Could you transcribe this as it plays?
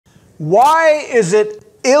Why is it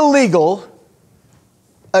illegal,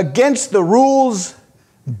 against the rules,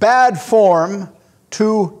 bad form,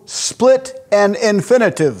 to split an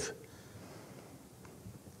infinitive?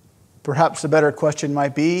 Perhaps a better question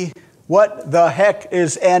might be, what the heck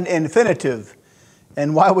is an infinitive?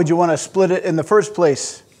 And why would you want to split it in the first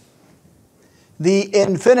place? The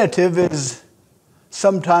infinitive is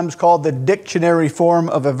sometimes called the dictionary form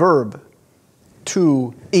of a verb.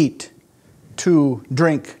 To eat, to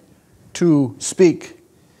drink, to speak.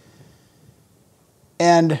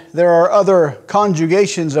 And there are other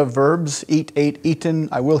conjugations of verbs. Eat, ate, eaten.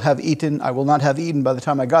 I will have eaten. I will not have eaten by the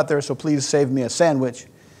time I got there, so please save me a sandwich.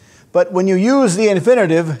 But when you use the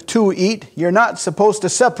infinitive, to eat, you're not supposed to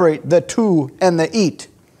separate the to and the eat.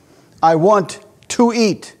 I want to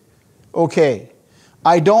eat. Okay.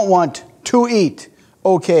 I don't want to eat.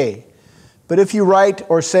 Okay. But if you write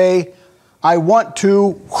or say, I want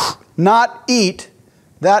to not eat,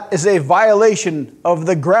 that is a violation of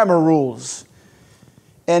the grammar rules.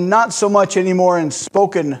 And not so much anymore in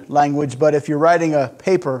spoken language, but if you're writing a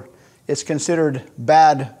paper, it's considered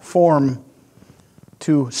bad form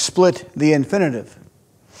to split the infinitive.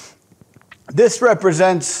 This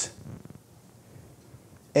represents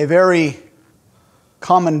a very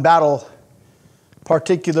common battle,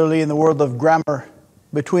 particularly in the world of grammar,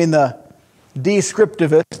 between the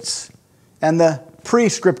descriptivists and the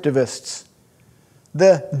prescriptivists.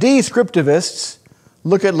 The descriptivists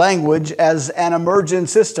look at language as an emergent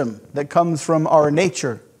system that comes from our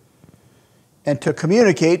nature. And to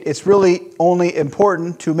communicate, it's really only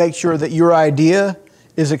important to make sure that your idea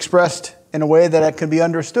is expressed in a way that it can be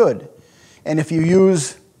understood. And if you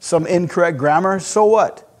use some incorrect grammar, so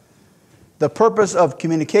what? The purpose of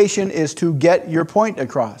communication is to get your point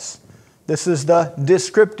across. This is the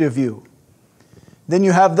descriptive view. Then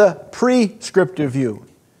you have the prescriptive view.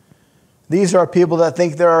 These are people that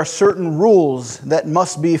think there are certain rules that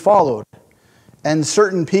must be followed. And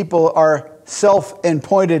certain people are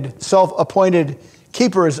self-appointed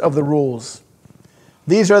keepers of the rules.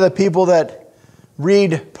 These are the people that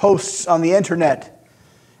read posts on the internet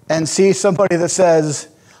and see somebody that says,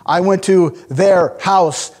 I went to their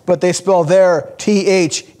house, but they spell their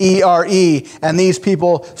T-H-E-R-E, and these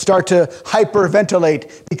people start to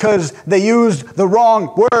hyperventilate because they used the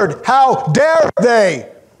wrong word. How dare they?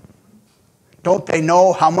 Don't they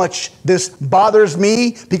know how much this bothers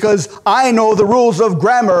me? Because I know the rules of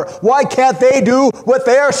grammar. Why can't they do what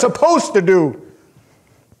they are supposed to do?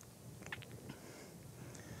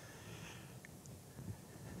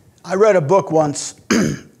 I read a book once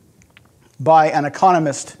by an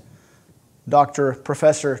economist,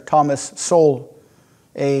 Professor Thomas Sowell,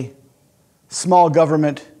 a small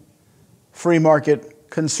government, free market,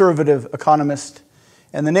 conservative economist.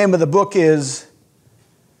 And the name of the book is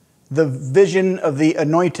The Vision of the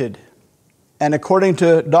Anointed. And according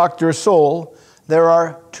to Dr. Sowell, there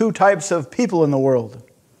are two types of people in the world.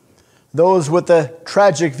 Those with the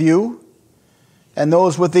tragic view and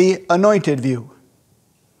those with the anointed view.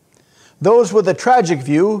 Those with the tragic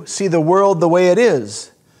view see the world the way it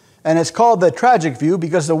is. And it's called the tragic view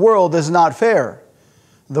because the world is not fair.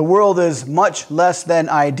 The world is much less than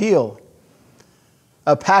ideal.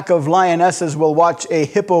 A pack of lionesses will watch a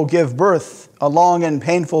hippo give birth, a long and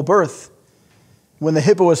painful birth. When the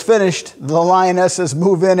hippo is finished, the lionesses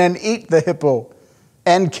move in and eat the hippo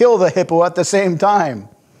and kill the hippo at the same time.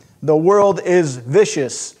 The world is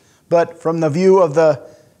vicious, but from the view of the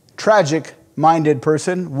tragic-minded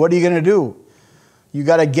person, what are you going to do? You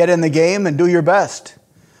got to get in the game and do your best.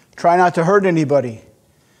 Try not to hurt anybody.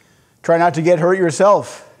 Try not to get hurt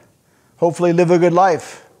yourself. Hopefully live a good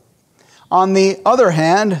life. On the other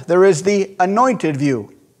hand, there is the anointed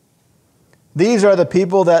view. These are the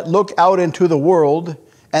people that look out into the world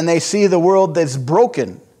and they see the world that's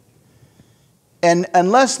broken. And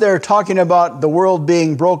unless they're talking about the world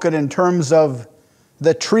being broken in terms of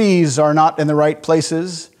the trees are not in the right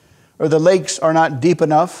places, or the lakes are not deep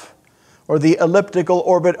enough, or the elliptical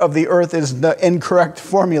orbit of the earth is the incorrect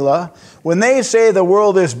formula, when they say the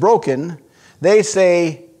world is broken, they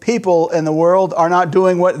say people in the world are not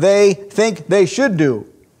doing what they think they should do.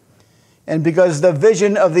 And because the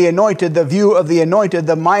vision of the anointed, the view of the anointed,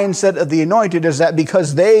 the mindset of the anointed is that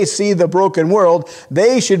because they see the broken world,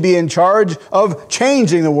 they should be in charge of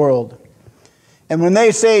changing the world. And when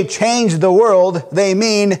they say change the world, they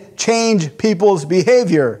mean change people's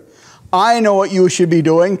behavior. I know what you should be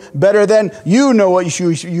doing better than you know what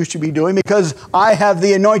you should be doing because I have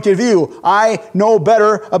the anointed view. I know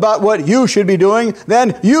better about what you should be doing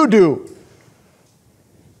than you do.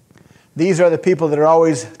 These are the people that are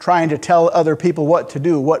always trying to tell other people what to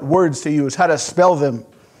do, what words to use, how to spell them.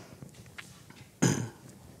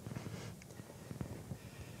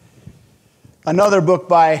 Another book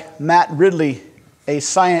by Matt Ridley, a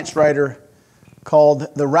science writer,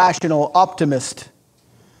 called The Rational Optimist,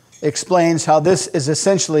 explains how this is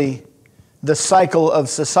essentially the cycle of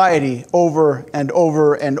society over and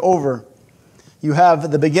over and over. You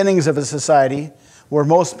have the beginnings of a society where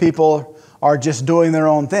most people are just doing their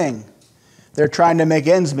own thing. They're trying to make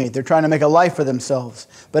ends meet. They're trying to make a life for themselves.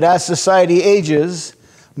 But as society ages,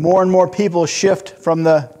 more and more people shift from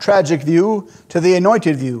the tragic view to the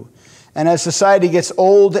anointed view. And as society gets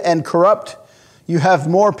old and corrupt, you have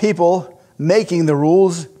more people making the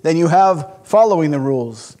rules than you have following the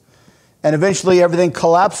rules. And eventually everything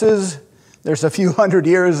collapses. There's a few hundred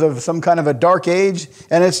years of some kind of a dark age,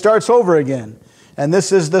 and it starts over again. And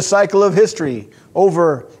this is the cycle of history,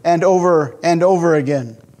 over and over and over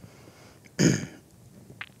again.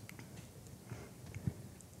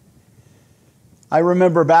 I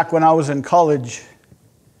remember back when I was in college,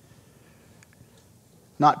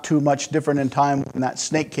 not too much different in time when that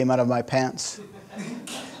snake came out of my pants.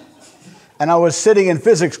 And I was sitting in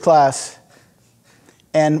physics class,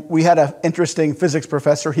 and we had an interesting physics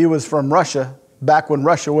professor. He was from Russia, back when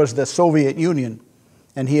Russia was the Soviet Union,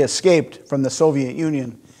 and he escaped from the Soviet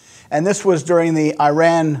Union. And this was during the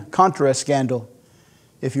Iran-Contra scandal,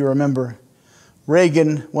 if you remember.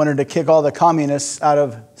 Reagan wanted to kick all the communists out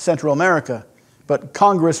of Central America, but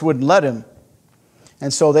Congress wouldn't let him.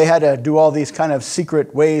 And so they had to do all these kind of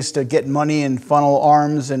secret ways to get money and funnel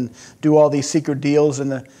arms and do all these secret deals.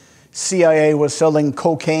 And the CIA was selling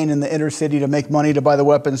cocaine in the inner city to make money to buy the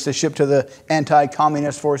weapons to ship to the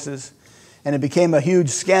anti-communist forces. And it became a huge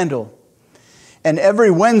scandal. And every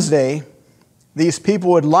Wednesday, these people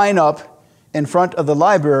would line up in front of the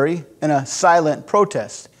library in a silent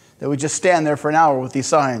protest. They would just stand there for an hour with these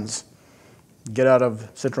signs. Get out of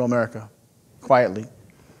Central America, quietly.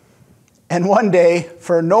 And one day,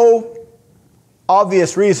 for no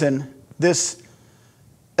obvious reason, this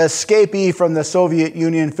escapee from the Soviet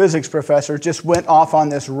Union physics professor just went off on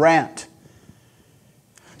this rant.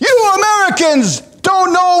 You Americans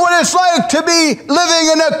don't know what it's like to be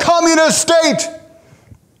living in a communist state.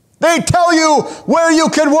 They tell you where you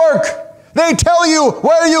can work. They tell you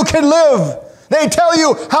where you can live. They tell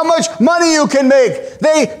you how much money you can make.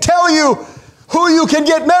 They tell you who you can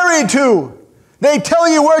get married to. They tell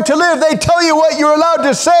you where to live. They tell you what you're allowed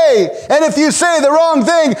to say. And if you say the wrong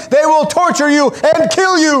thing, they will torture you and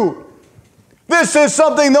kill you. This is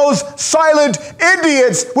something those silent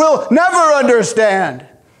idiots will never understand.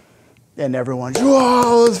 And everyone's,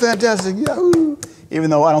 whoa, it's fantastic. Yahoo! Even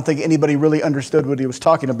though I don't think anybody really understood what he was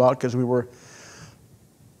talking about because we were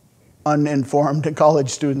uninformed college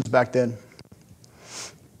students back then.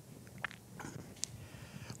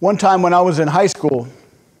 One time when I was in high school,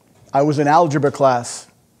 I was in algebra class,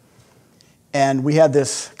 and we had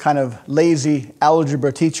this kind of lazy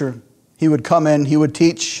algebra teacher. He would come in, he would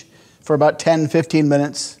teach for about 10, 15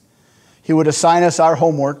 minutes. He would assign us our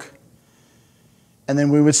homework, and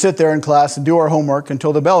then we would sit there in class and do our homework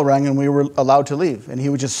until the bell rang and we were allowed to leave. And he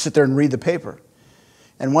would just sit there and read the paper.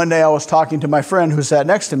 And one day I was talking to my friend who sat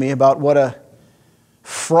next to me about what a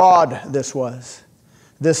fraud this was.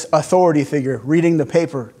 This authority figure reading the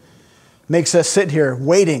paper makes us sit here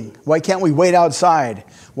waiting. Why can't we wait outside?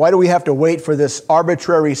 Why do we have to wait for this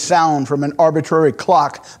arbitrary sound from an arbitrary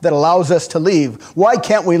clock that allows us to leave? Why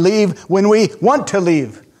can't we leave when we want to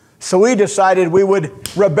leave? So we decided we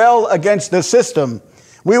would rebel against the system.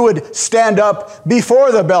 We would stand up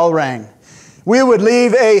before the bell rang. We would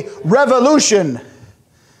leave a revolution.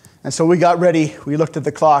 And so we got ready. We looked at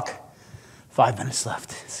the clock. 5 minutes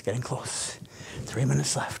left. It's getting close. 3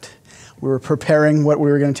 minutes left. We were preparing what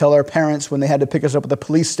we were going to tell our parents when they had to pick us up at the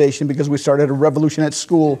police station because we started a revolution at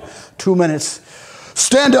school. 2 minutes.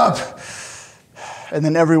 Stand up! And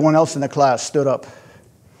then everyone else in the class stood up.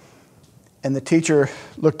 And the teacher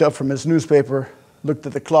looked up from his newspaper, looked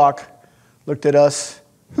at the clock, looked at us,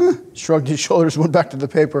 shrugged his shoulders, went back to the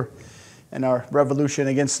paper. And our revolution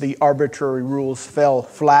against the arbitrary rules fell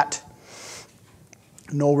flat.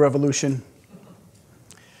 No revolution.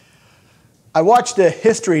 I watched a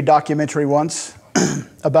history documentary once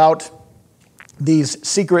about these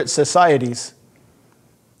secret societies.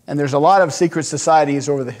 And there's a lot of secret societies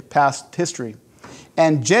over the past history.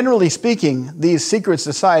 And generally speaking, these secret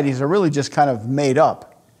societies are really just kind of made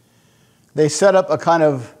up. They set up a kind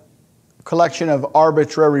of collection of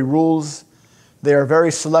arbitrary rules. They are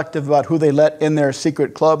very selective about who they let in their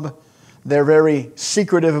secret club. They're very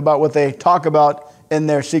secretive about what they talk about in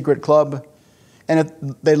their secret club. And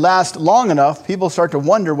if they last long enough, people start to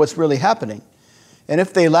wonder what's really happening. And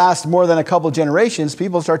if they last more than a couple generations,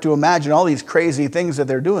 people start to imagine all these crazy things that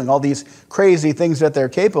they're doing, all these crazy things that they're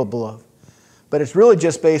capable of. But it's really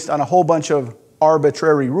just based on a whole bunch of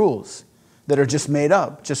arbitrary rules that are just made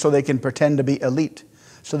up, just so they can pretend to be elite,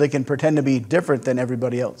 so they can pretend to be different than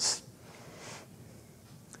everybody else.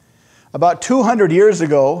 About 200 years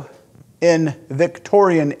ago, in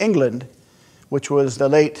Victorian England, which was the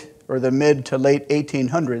mid to late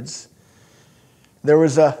 1800s, there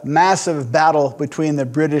was a massive battle between the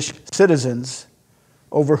British citizens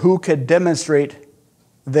over who could demonstrate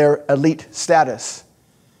their elite status.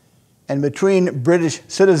 And between British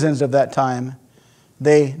citizens of that time,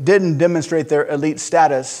 they didn't demonstrate their elite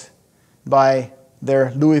status by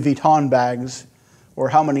their Louis Vuitton bags or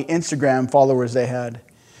how many Instagram followers they had.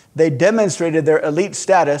 They demonstrated their elite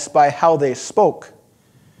status by how they spoke.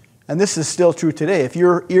 And this is still true today. If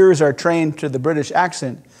your ears are trained to the British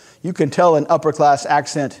accent, you can tell an upper class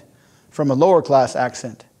accent from a lower class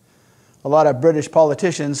accent. A lot of British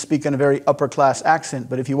politicians speak in a very upper class accent,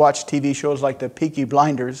 but if you watch TV shows like the Peaky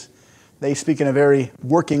Blinders, they speak in a very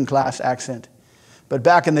working class accent. But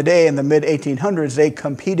back in the day, in the mid-1800s, they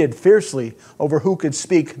competed fiercely over who could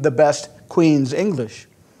speak the best Queen's English.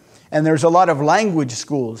 And there's a lot of language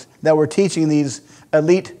schools that were teaching these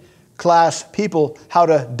elite class people how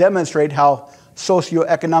to demonstrate how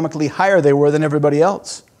socioeconomically higher they were than everybody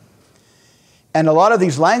else. And a lot of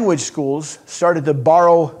these language schools started to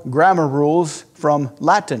borrow grammar rules from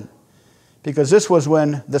Latin, because this was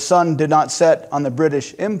when the sun did not set on the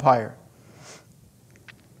British Empire.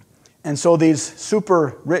 And so these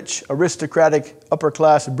super rich, aristocratic, upper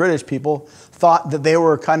class British people thought that they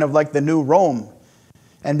were kind of like the new Rome.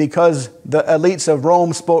 And because the elites of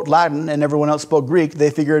Rome spoke Latin and everyone else spoke Greek, they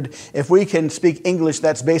figured if we can speak English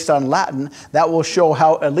that's based on Latin, that will show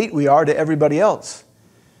how elite we are to everybody else.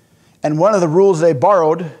 And one of the rules they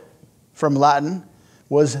borrowed from Latin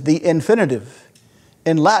was the infinitive.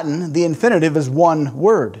 In Latin, the infinitive is one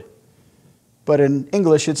word, but in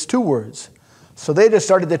English, it's two words. So they just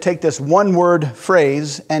started to take this one-word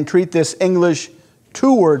phrase and treat this English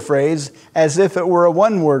two-word phrase as if it were a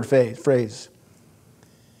one-word phrase.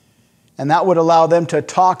 And that would allow them to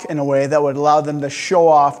talk in a way that would allow them to show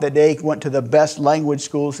off that they went to the best language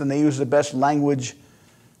schools and they used the best language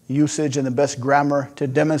usage and the best grammar to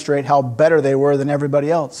demonstrate how better they were than everybody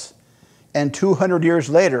else. And 200 years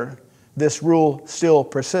later, this rule still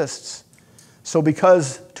persists. So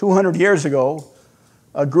because 200 years ago,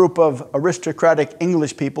 a group of aristocratic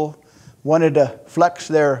English people wanted to flex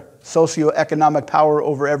their socioeconomic power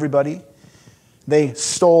over everybody, they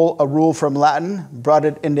stole a rule from Latin, brought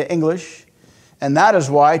it into English, and that is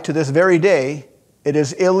why, to this very day, it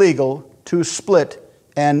is illegal to split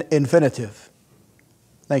an infinitive.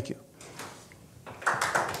 Thank you.